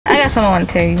got something I want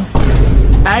to tell you.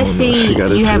 I see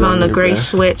you have on the gray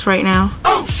sweats right now.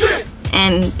 Oh shit!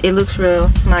 And it looks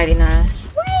real mighty nice.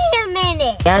 Wait a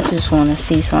minute. I just want to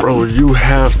see something. Bro, you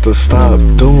have to stop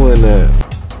doing that.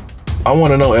 I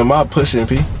want to know, am I pushing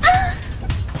P?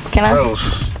 Can I? Bro,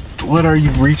 what are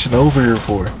you reaching over here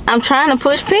for? I'm trying to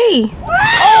push P.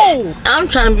 Oh! I'm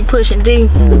trying to be pushing D.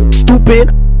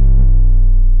 Stupid.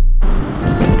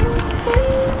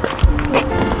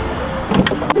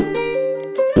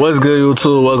 What's good,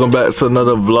 YouTube? Welcome back to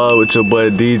another vlog with your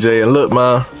boy DJ. And look,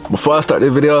 man, before I start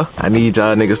this video, I need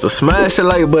y'all niggas to smash the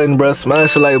like button, bro.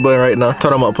 Smash the like button right now.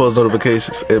 Turn on my post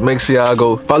notifications. And make sure y'all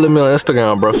go follow me on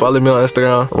Instagram, bro. Follow me on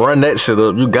Instagram. Run that shit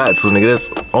up. You got to, nigga.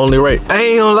 That's only right. I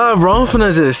ain't gonna lie, bro. I'm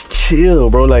finna just chill,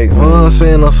 bro. Like, you know what I'm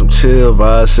saying? On some chill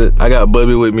vibe shit. I got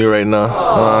Bubby with me right now. You know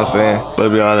what I'm saying?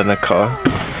 Bubby all in the car.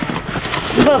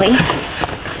 Bubby.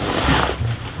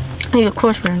 Yeah, of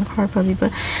course we're in the car, Bubby,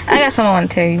 but I got something I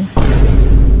want to tell you.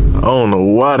 I don't know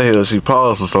why the hell she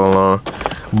paused for so long.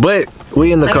 But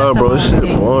we in the car, bro. This shit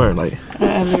boring. Like,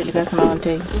 I really got something I want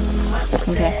to tell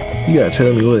you. Okay. You gotta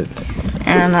tell me what.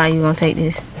 I don't know how you gonna take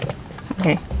this.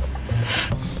 Okay.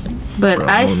 But bro,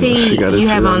 I see you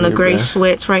have on the gray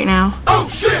sweats right now. Oh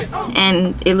shit!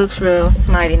 And it looks real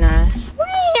mighty nice. Wait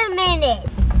a minute.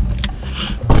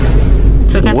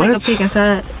 So can I take a peek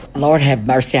inside? Lord have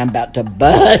mercy, I'm about to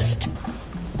bust.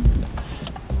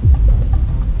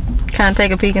 Can I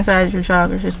take a peek inside your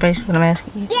joggers? Is basically what I'm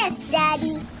asking you. Yes,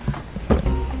 Daddy.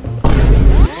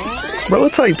 Bro,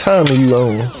 what type of time are you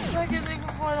on? I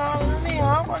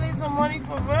need some money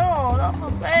for real, not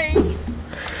for fake.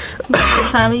 What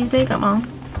time do you think I'm on?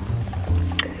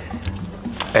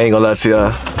 I ain't gonna lie to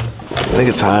y'all.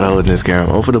 Nigga tired of holding this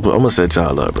camera. I'm gonna set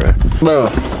y'all up, bro. Bro.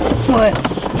 What?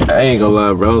 I ain't gonna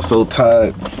lie, bro. I'm so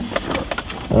tired.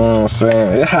 You know what I'm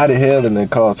saying? It's hot as hell in the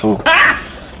car, too.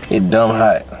 It's dumb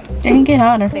hot. It can get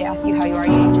hotter. They ask you how you are,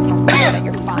 you just have to say that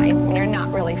you're fine when you're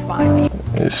not really fine.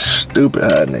 It's stupid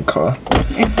hot in the car.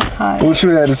 It's hot. What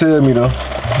you had to tell me, though?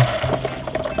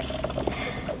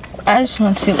 I just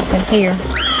want to see what's in here.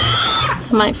 I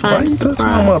might find a surprise. Why you touching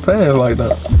on my pants like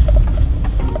that?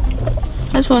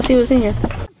 I just want to see what's in here.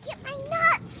 Get my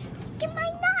nuts. Get my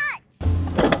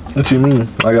nuts. What you mean?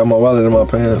 I got my wallet in my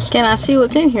pants. Can I see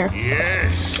what's in here?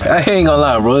 Yes. I ain't gonna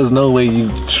lie, bro. There's no way you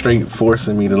straight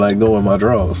forcing me to like go in my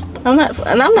drawers. I'm not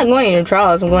going in your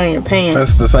drawers. I'm going in your pants.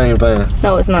 That's the same thing.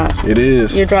 No, it's not. It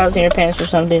is. Your drawers and your pants are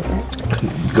something different.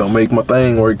 You gonna make my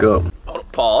thing work up.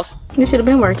 Pause. This should have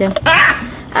been working.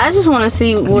 I just want to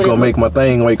see what. You gonna make my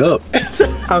thing wake up.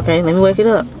 Okay, let me wake it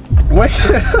up. Wait.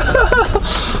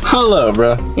 Hold up,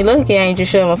 bro. You lucky I ain't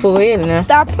just showing my full head enough.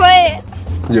 Stop playing.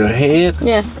 Your head?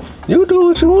 Yeah. You do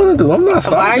what you want to do. I'm not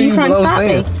stopping you. Why are you trying to stop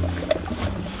me?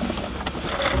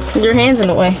 Your hand's in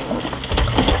the way.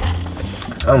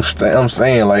 I'm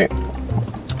saying, like,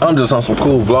 I'm just on some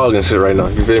cool vlogging shit right now.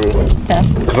 You feel me? Okay.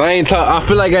 Cause I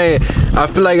feel like I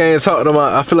ain't talked to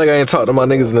my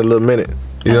niggas in a little minute.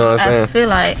 You know what I'm saying? I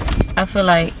feel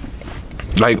like.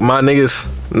 Like my niggas,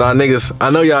 I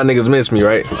know y'all niggas miss me,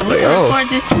 right? Like, record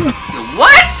this too.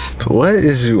 What? What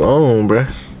is you on, bruh?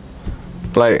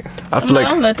 Like, I feel like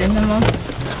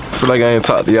I ain't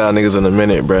talked to y'all niggas in a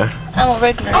minute, bruh. I'm on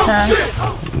regular time.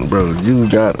 Bro, you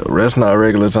got that's not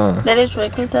regular time. That is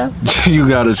regular time. You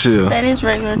gotta chill. That is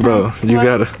regular time. Bro, you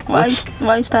gotta. Why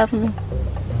you stopping me?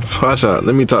 Watch out.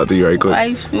 Let me talk to you right quick.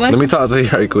 Let me talk to you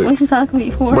right quick. What you talking to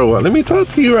me for? Bro, let me talk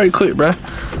to you right quick, bruh.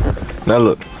 Now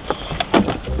look.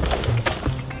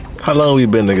 How long we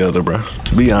been together, bro?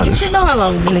 Be honest. You should know how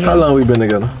long we been together. How long we been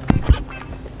together?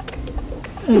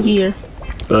 A year.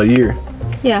 A year?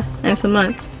 Yeah, and some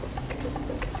months.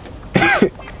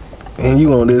 And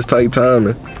you on this tight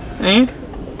timing. And?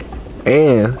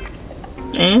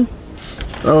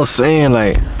 I'm saying,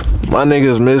 like, my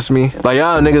niggas miss me. Like,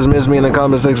 y'all niggas miss me in the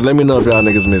comment section. Let me know if y'all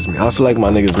niggas miss me. I feel like my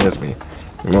niggas miss me.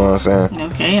 You know what I'm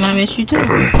saying? Okay, and I miss you too.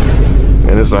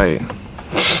 And it's like,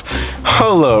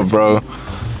 hold up, bro.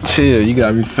 Chill, you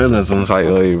got me feeling some type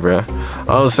of way, bro.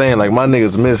 I was saying, like, my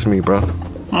niggas miss me, bro.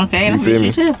 Okay, and I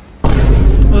miss you too.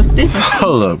 What's different?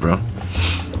 Hold up, bro.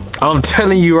 I'm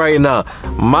telling you right now,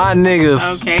 my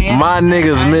niggas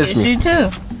miss me. You too.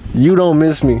 You don't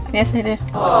miss me. Yes, I do.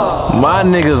 My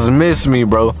niggas miss me,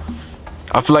 bro.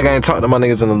 I feel like I ain't talked to my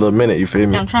niggas in a little minute, you feel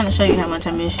me? I'm trying to show you how much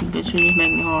I miss you, but you just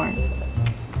make me hard.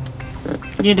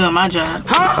 You're doing my job.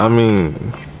 I mean,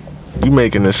 you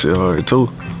making this shit hard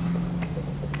too.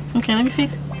 Okay, let me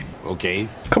fix it. Okay.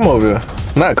 Come over here.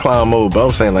 Not climb over, but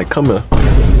I'm saying like come here.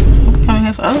 Come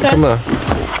here. Okay. Come here.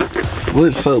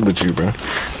 What's up with you, bro?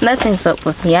 Nothing's up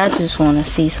with me. I just want to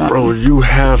see something. Bro, you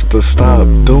have to stop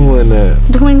doing that.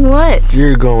 Doing what?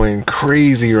 You're going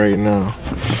crazy right now.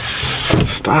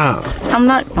 Stop. I'm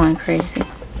not going crazy.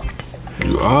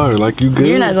 You are, like, you good.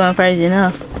 You're not going crazy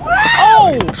enough.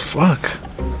 Oh! Fuck.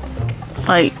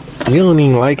 Like, you don't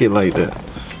even like it like that.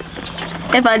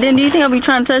 If I didn't, do you think I'd be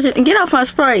trying to touch it? And get off my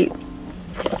Sprite.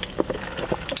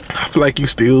 I feel like you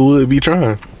still would be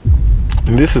trying.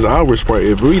 And this is our Sprite.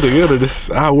 If we together, this is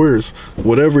ours.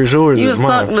 Whatever is yours is mine. You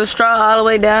sunk the straw all the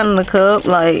way down in the cup,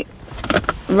 like,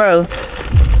 bro.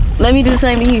 Let me do the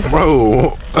same to you.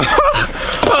 Bro.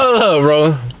 Hold up,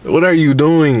 bro. What are you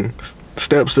doing,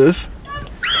 step sis?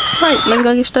 Right, let me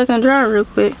go get stuck in the dryer real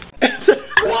quick. What the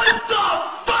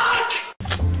fuck?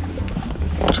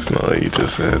 Just know that you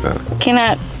just said that. Can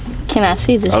I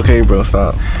see this? Okay, bro,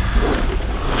 stop.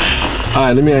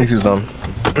 Alright, let me ask you something.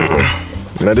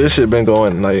 Now this shit been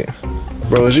going like,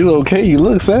 bro, is you okay? You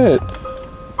look sad.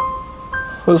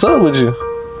 What's up with you?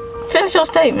 Finish your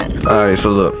statement. Alright,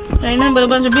 so look. Ain't nothing but a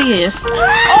bunch of BS.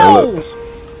 Oh! Look.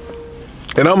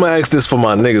 And I'm gonna ask this for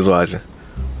my niggas watching.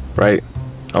 Right?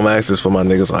 I'm gonna ask this for my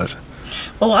niggas watching.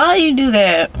 Well, while you do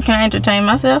that, can I entertain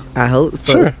myself? I hope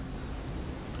so. Sure.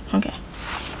 Okay.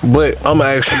 But I'm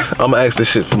gonna ask this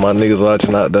shit for my niggas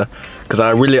watching out there. Cause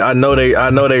I know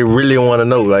they really wanna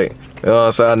know, like, you know what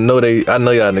I'm saying? I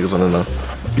know y'all niggas wanna know.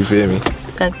 You feel me?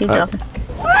 Okay, keep talking.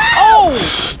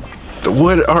 Oh!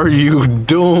 What are you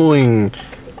doing?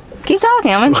 Keep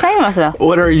talking, I'm entertaining myself.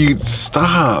 What are you,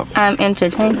 stop. I'm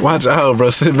entertaining. Watch out, bro,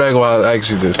 sit back while I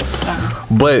ask you this.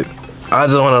 But I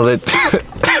just wanna let,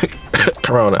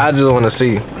 Corona, I just wanna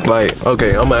see, like, okay,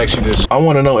 I'm gonna ask you this. I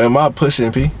wanna know, am I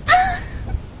pushing P?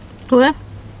 What?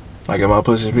 Like, am I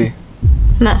pushing P?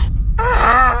 No.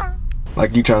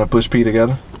 Like, you trying to push P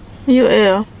together? You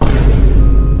L.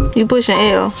 You pushing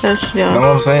L. That's what you're doing. Know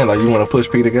what I'm saying? Like, you want to push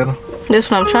P together? That's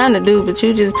what I'm trying to do, but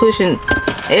you just pushing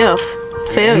F.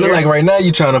 Failure. Look like right now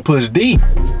you trying to push D.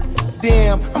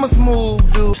 Damn, I'm a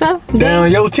smooth dude. So,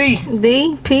 down your T.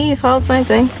 D, P, it's all the same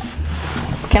thing.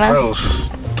 Can I? Bro,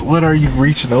 what are you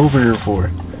reaching over here for?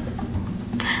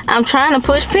 I'm trying to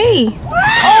push P.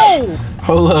 Oh!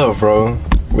 Hold up, bro.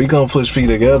 We gonna push P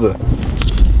together.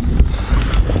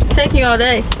 It's taking you all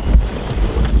day.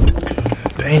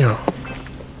 Damn.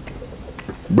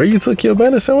 Bro, you took your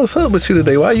medicine. What's up with you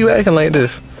today? Why you acting like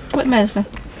this? What medicine?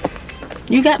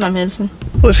 You got my medicine.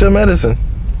 What's your medicine?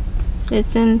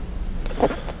 It's in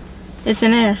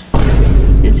there.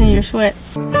 It's in your sweats.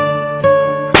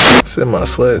 It's in my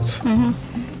sweats. Mm-hmm.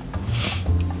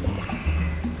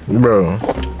 Bro,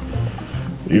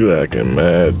 you acting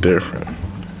mad different.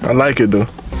 I like it though.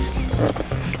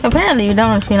 Apparently you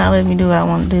don't if you're not letting me do what I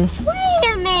want to do. Wait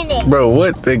a minute. Bro,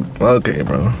 what? Okay,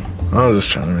 bro. I was just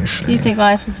trying to make sure. You think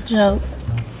life is a joke?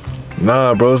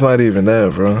 Nah, bro, it's not even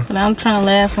that, bro. But I'm trying to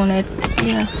laugh on that.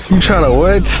 Yeah. You trying to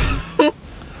what?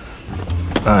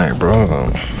 Alright, bro.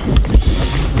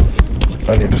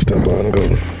 I need to step out and go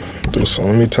do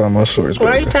something. Let me tie my shorts back.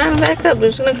 Why are you tying back up?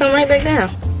 It's gonna come right back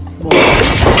down.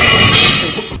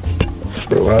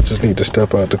 Bro, I just need to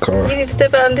step out the car. You need to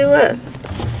step out and do what?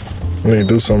 I need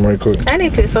to do something right quick. I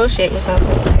need to associate with something.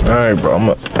 Alright,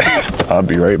 bro. I'll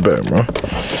be right back, bro.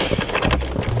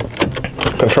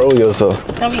 Control yourself.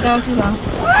 Don't be gone too long.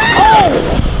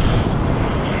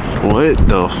 What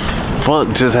the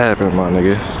fuck just happened, my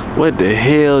nigga? What the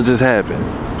hell just happened?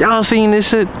 Y'all seen this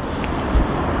shit?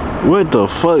 What the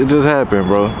fuck just happened,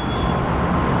 bro?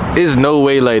 It's no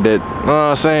way like that. Know what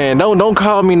I'm saying? Don't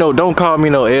call me no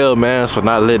L mans for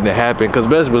not letting it happen. Cause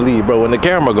best believe, bro, when the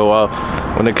camera go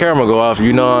off,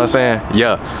 you know what I'm saying?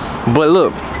 Yeah. But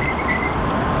look,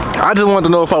 I just wanted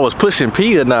to know if I was pushing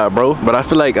P or not, bro. But I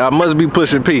feel like I must be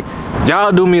pushing P.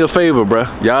 Y'all do me a favor, bro.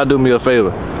 Y'all do me a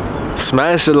favor.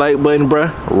 Smash the like button, bro.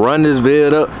 Run this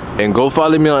vid up and go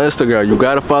follow me on Instagram. You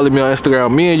gotta follow me on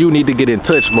Instagram. Me and you need to get in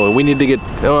touch more. We need to get,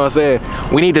 you know what I'm saying?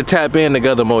 We need to tap in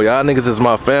together more. Y'all niggas is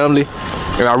my family.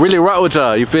 And I really rock with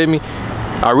y'all, you feel me?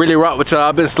 I really rock with y'all.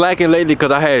 I've been slacking lately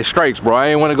because I had strikes, bro. I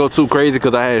ain't want to go too crazy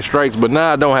because I had strikes. But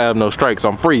now I don't have no strikes.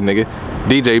 I'm free, nigga.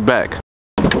 DJ back.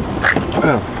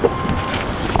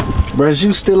 Bro, is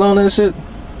you still on that shit?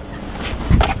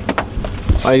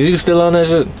 Like, is you still on that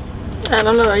shit? I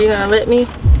don't know. Are you gonna let me?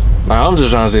 Nah, I'm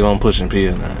just trying to see if I'm pushing P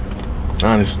or not.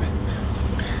 Honestly.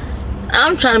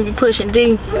 I'm trying to be pushing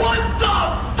D. What the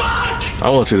fuck? I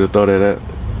want you to throw that at.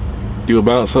 You would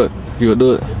bounce it? You would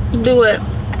do it? Do what?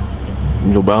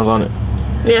 You would bounce on it?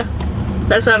 Yeah.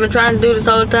 That's what I've been trying to do this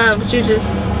whole time, but you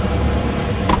just...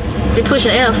 You're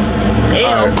pushing F.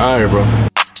 L. Alright, bro.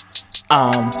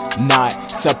 I'm not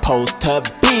supposed to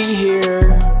be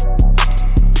here.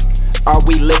 Are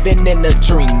we living in a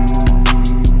dream?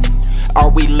 Are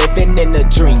we living in a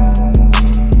dream?